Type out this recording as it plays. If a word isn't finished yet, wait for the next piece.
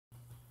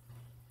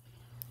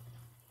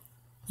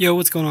Yo,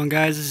 what's going on,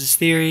 guys? This is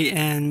Theory,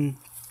 and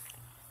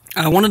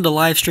I wanted to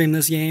live stream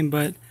this game,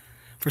 but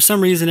for some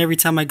reason, every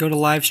time I go to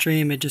live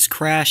stream, it just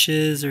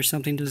crashes or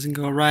something doesn't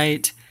go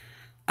right.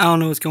 I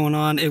don't know what's going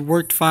on. It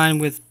worked fine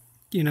with,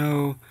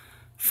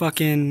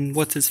 fucking,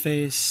 what's his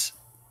face,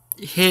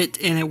 Hit,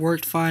 and it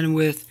worked fine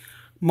with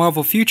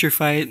Marvel Future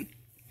Fight.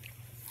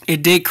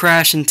 It did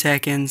crash in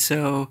Tekken,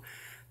 so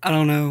I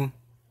don't know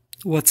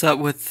what's up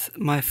with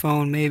my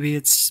phone. Maybe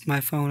it's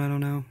my phone, I don't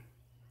know.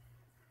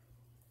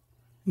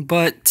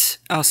 But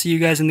I'll see you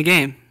guys in the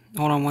game.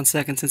 Hold on 1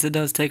 second, since it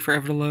does take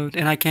forever to load,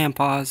 and I can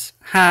pause.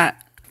 Ha!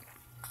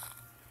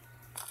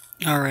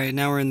 Alright,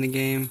 now we're in the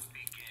game.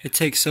 It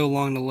takes so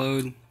long to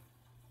load.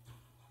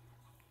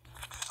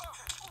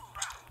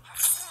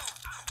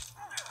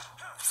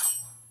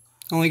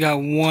 Only got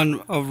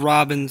one of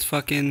Robin's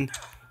fucking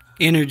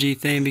energy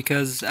thing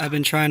because I've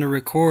been trying to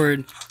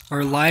record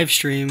or live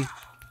stream.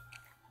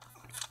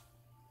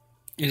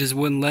 It just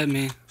wouldn't let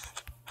me.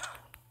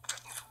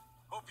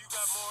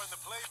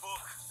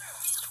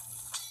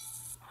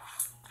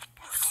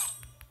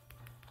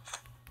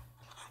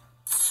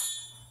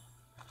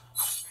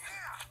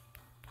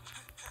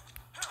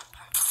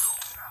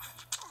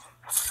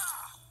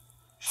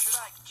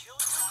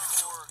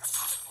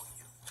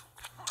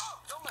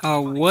 Oh,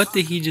 what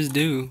did he just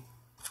do?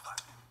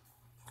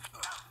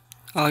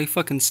 Oh, he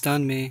fucking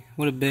stunned me.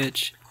 What a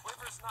bitch.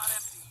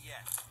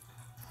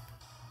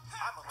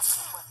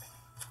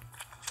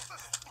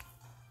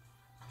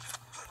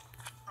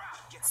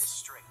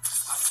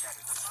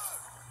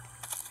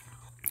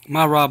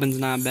 My Robin's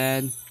not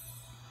bad.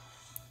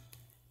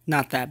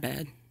 Not that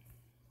bad.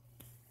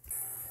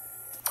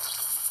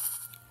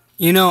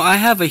 You know, I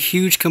have a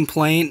huge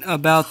complaint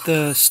about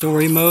the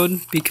story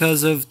mode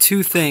because of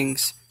two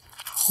things.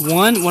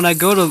 One, when I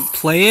go to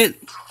play it,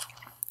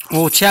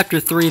 well, chapter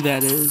 3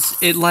 that is,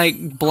 it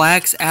like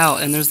blacks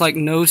out and there's like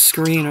no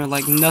screen or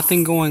like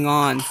nothing going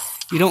on.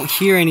 You don't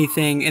hear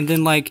anything, and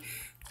then like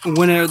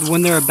when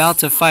they're about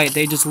to fight,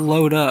 they just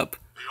load up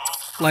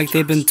like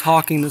they've been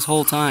talking this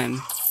whole time,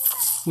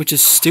 which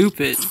is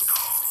stupid.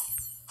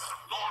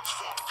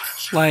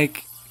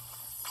 Like,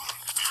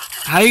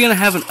 how are you gonna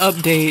have an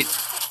update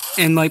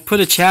and like put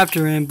a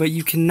chapter in, but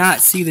you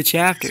cannot see the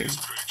chapter?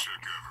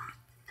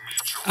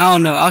 I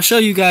don't know. I'll show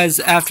you guys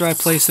after I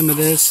play some of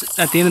this.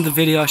 At the end of the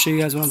video, I'll show you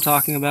guys what I'm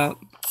talking about.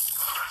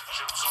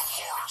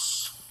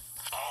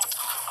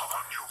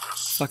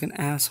 Fucking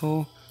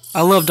asshole.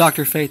 I love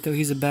Dr. Fate, though.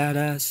 He's a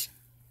badass.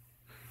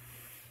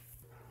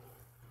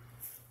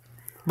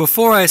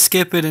 Before I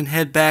skip it and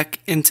head back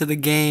into the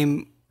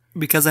game,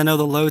 because I know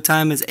the load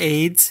time is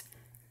AIDS,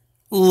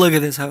 look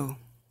at this hoe.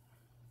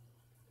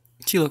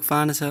 She look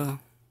fine as hell.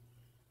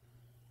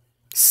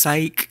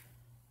 Psych.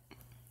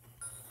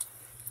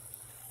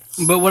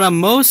 But what I'm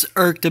most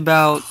irked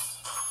about,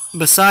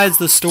 besides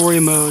the story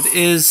mode,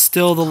 is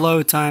still the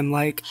load time.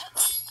 Like,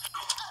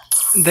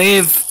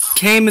 they've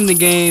came in the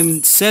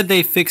game, said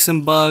they fixed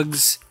some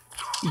bugs,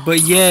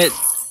 but yet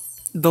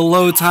the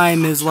load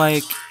time is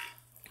like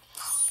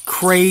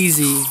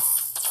crazy.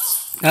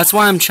 That's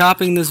why I'm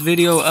chopping this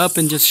video up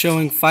and just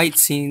showing fight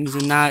scenes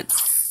and not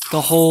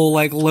the whole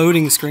like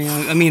loading screen.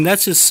 I mean,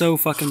 that's just so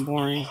fucking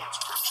boring.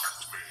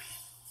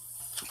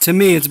 To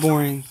me, it's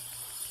boring.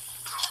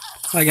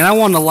 Like, and I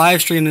wanted to live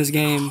stream this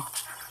game.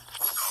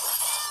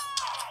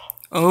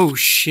 Oh,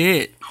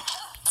 shit.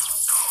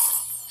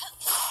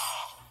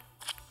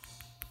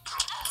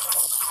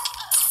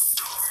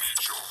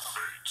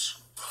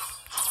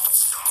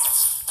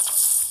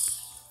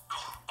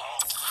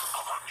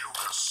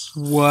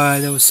 Wow,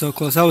 that was so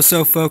close. I was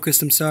so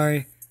focused, I'm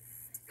sorry.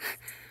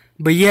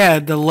 But yeah,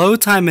 the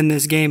load time in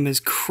this game is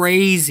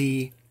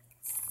crazy.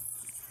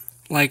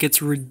 Like,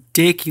 it's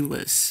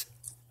ridiculous.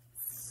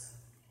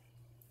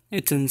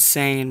 It's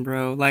insane,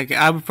 bro. Like,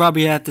 I would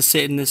probably have to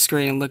sit in this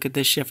screen and look at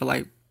this shit for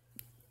like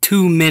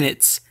 2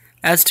 minutes.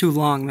 That's too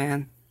long,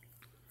 man.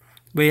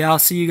 But yeah, I'll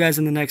see you guys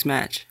in the next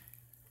match.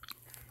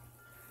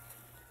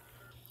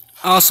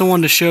 I also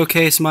wanted to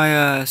showcase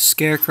my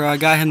Scarecrow. I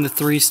got him the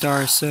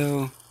 3-star,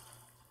 so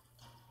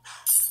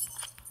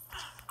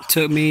it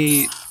took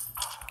me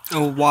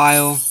a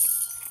while.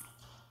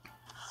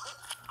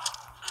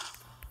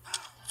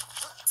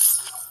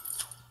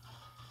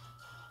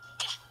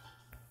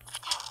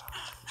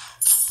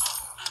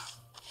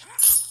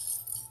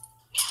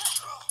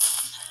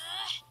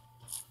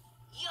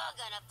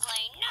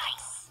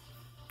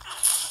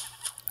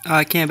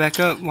 I can't back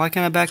up. Why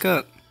can't I back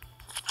up?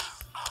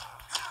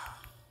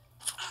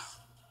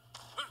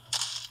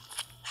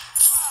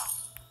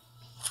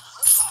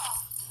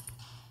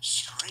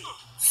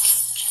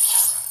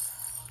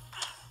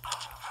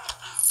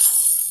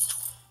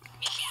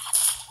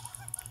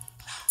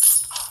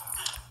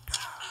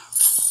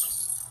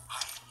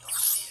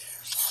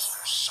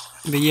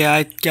 But yeah,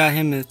 I got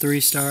him a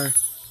 3-star.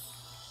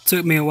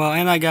 Took me a while,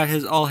 and I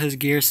got all his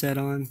gear set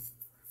on.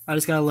 I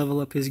just gotta level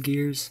up his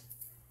gears.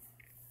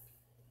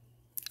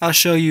 I'll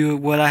show you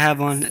what I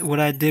have on, what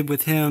I did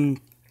with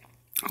him,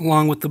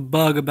 along with the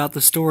bug about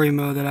the story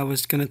mode that I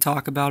was going to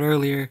talk about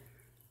earlier.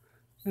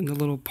 and a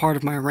little part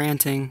of my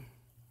ranting.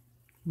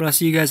 But I'll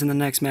see you guys in the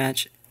next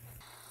match.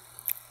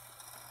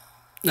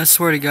 I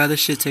swear to God, this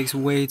shit takes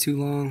way too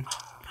long.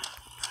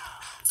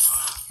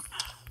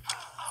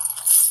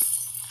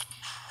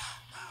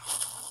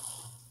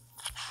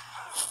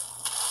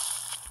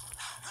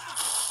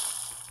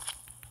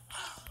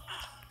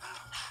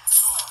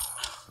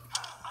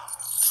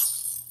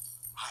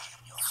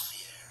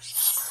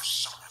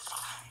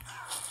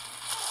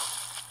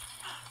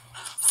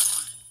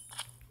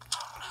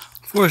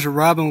 Of course,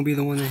 Robin will be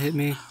the one that hit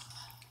me.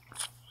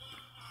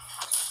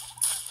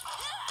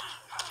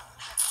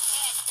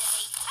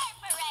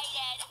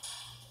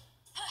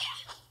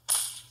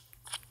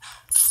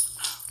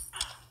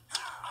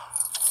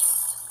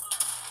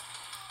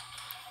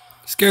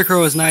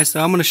 Scarecrow is nice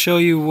though. I'm gonna show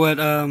you what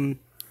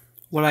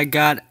I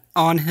got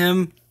on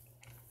him.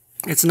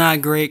 It's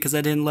not great because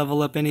I didn't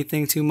level up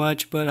anything too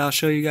much, but I'll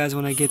show you guys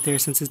when I get there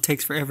since it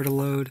takes forever to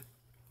load.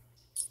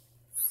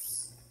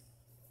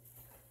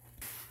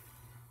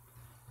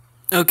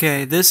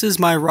 Okay, this is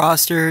my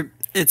roster.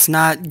 It's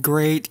not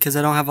great because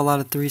I don't have a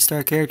lot of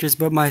 3-star characters,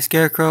 but my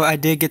Scarecrow, I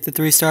did get the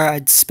 3-star.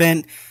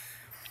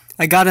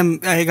 I got him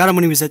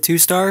when he was at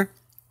 2-star,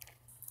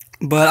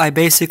 but I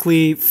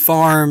basically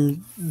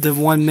farmed the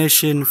one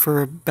mission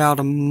for about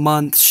a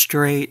month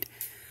straight.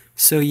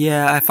 So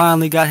yeah, I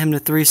finally got him to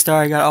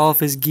 3-star. I got all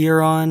of his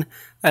gear on.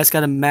 I just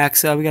gotta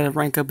max up. We gotta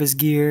rank up his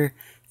gear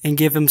and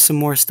give him some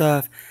more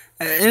stuff.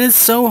 And it's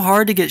so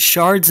hard to get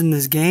shards in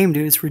this game,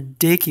 dude. It's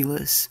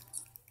ridiculous.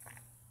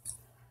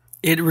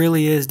 It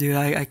really is, dude.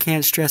 I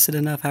can't stress it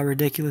enough how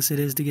ridiculous it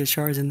is to get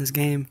shards in this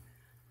game.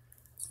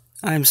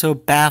 I am so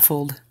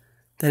baffled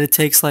that it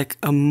takes like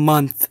a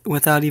month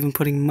without even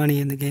putting money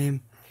in the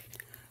game.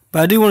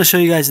 But I do want to show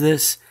you guys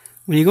this.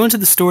 When you go into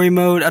the story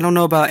mode, I don't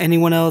know about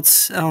anyone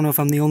else. I don't know if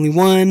I'm the only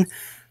one.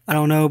 I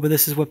don't know, but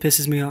this is what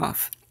pisses me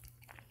off.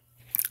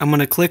 I'm going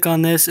to click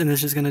on this, and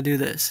it's just going to do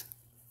this.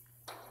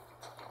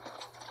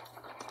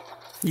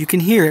 You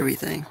can hear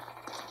everything,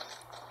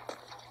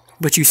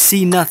 but you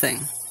see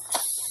nothing.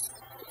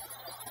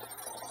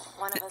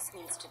 One of us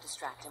needs to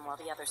distract him while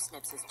the other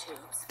snips his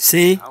tubes.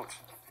 See?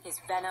 His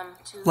venom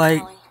too.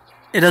 Like,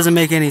 it doesn't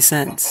make any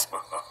sense. How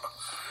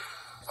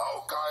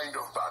kind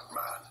of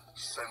Batman,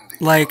 sending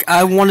Like,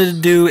 I wanted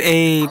to do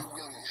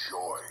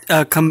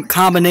a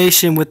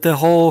combination with the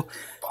whole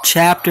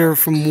chapter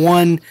from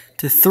 1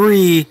 to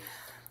 3,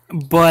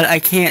 but I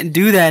can't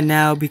do that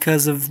now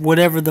because of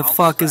whatever the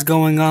fuck is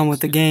going on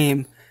with the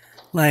game.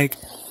 Like,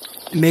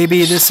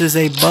 maybe this is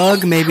a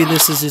bug, maybe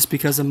this is just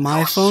because of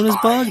my phone is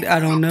bugged, I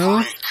don't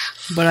know.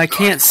 But I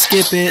can't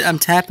skip it. I'm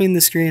tapping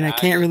the screen, I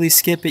can't really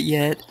skip it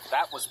yet.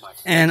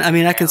 And I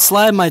mean, I can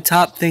slide my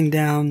top thing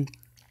down.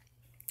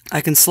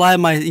 I can slide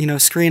my,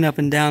 screen up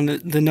and down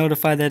to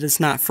notify that it's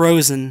not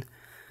frozen.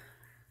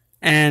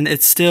 And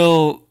it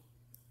still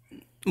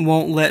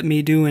won't let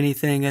me do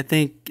anything. I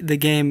think the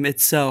game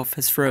itself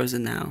has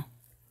frozen now.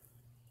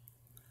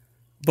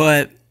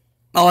 But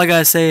all I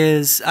gotta say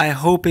is, I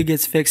hope it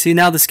gets fixed. See,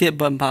 now the skip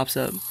button pops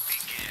up.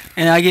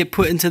 And I get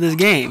put into this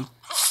game.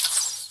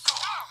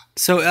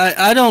 So,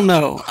 I don't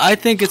know. I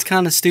think it's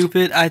kind of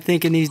stupid. I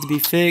think it needs to be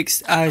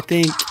fixed. I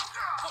think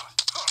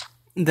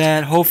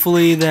that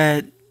hopefully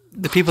that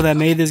the people that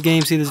made this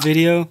game see this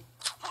video.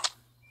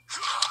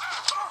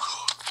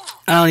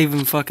 I don't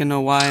even fucking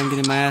know why I'm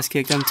getting my ass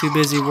kicked. I'm too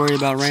busy worried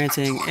about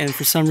ranting. And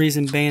for some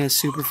reason, Bane is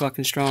super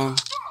fucking strong.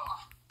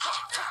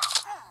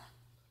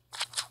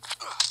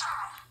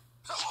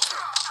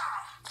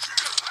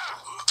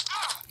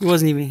 He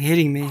wasn't even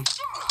hitting me.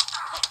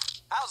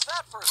 How's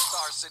that for a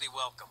Star City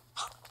welcome?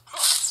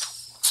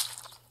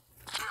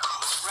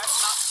 Regret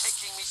not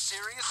taking me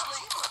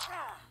seriously?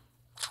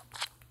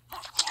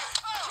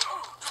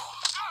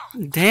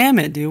 Damn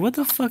it, dude. What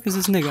the fuck is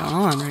this nigga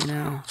on right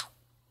now?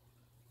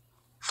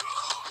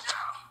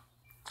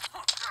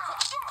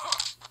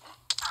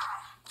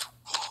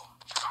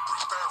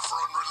 prepare for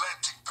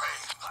unrelenting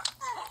pain.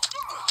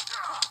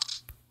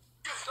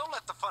 Don't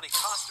let the funny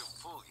costume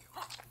fool you.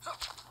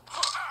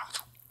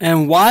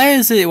 And why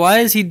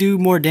does he do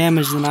more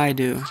damage than I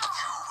do? You will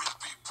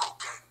be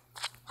broken.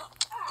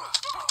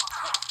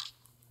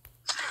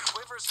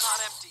 Quiver's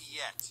not empty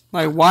yet.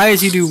 Like, why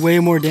does he do way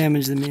more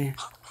damage than me?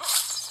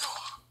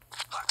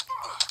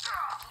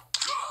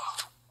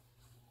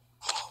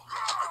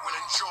 I will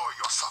enjoy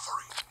your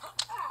suffering.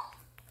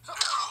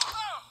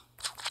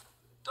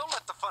 Don't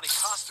let the funny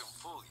costume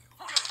fool you.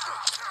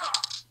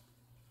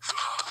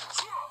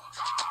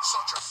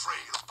 Such a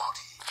frail body.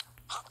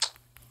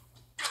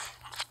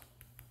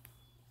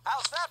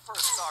 How's that for a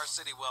Star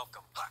City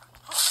welcome?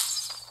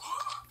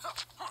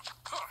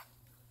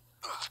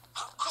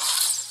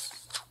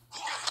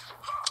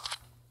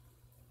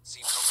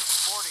 Seems only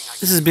sporting.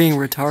 This is being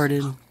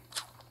retarded. I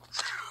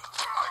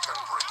can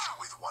break you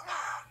with one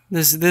hand.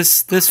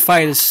 This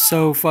fight is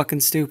so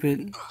fucking stupid.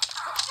 Giving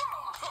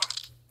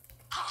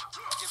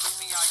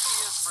me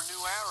ideas for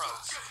new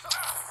arrows.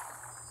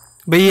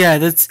 But yeah,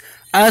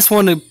 I just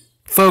want to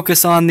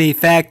focus on the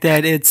fact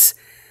that it's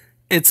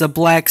a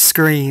black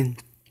screen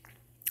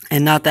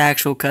and not the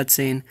actual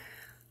cutscene.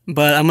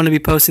 But I'm going to be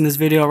posting this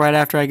video right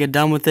after I get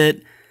done with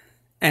it,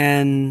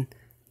 and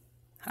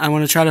I'm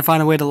going to try to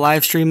find a way to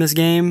live stream this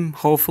game,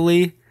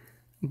 hopefully.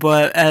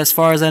 But as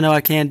far as I know,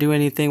 I can't do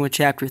anything with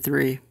Chapter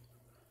 3.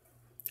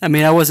 I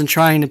mean, I wasn't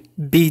trying to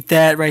beat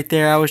that right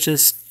there. I was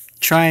just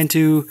trying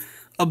to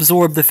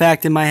absorb the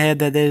fact in my head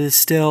that it is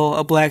still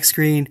a black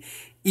screen,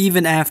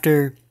 even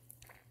after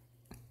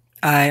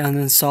I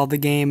uninstalled the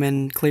game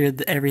and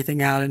cleared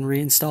everything out and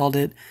reinstalled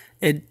it.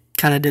 It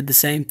kind of did the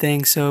same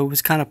thing, so it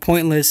was kind of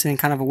pointless and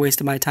kind of a waste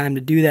of my time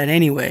to do that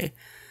anyway.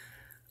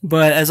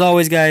 But as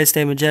always, guys,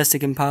 stay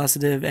majestic and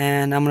positive,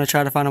 and I'm going to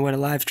try to find a way to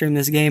live stream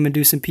this game and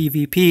do some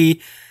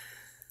PvP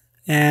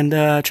and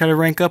try to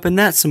rank up in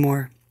that some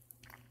more.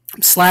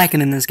 I'm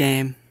slacking in this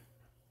game.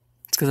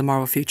 It's because of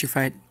Marvel Future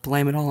Fight.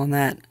 Blame it all on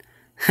that.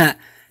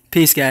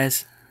 Peace,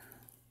 guys.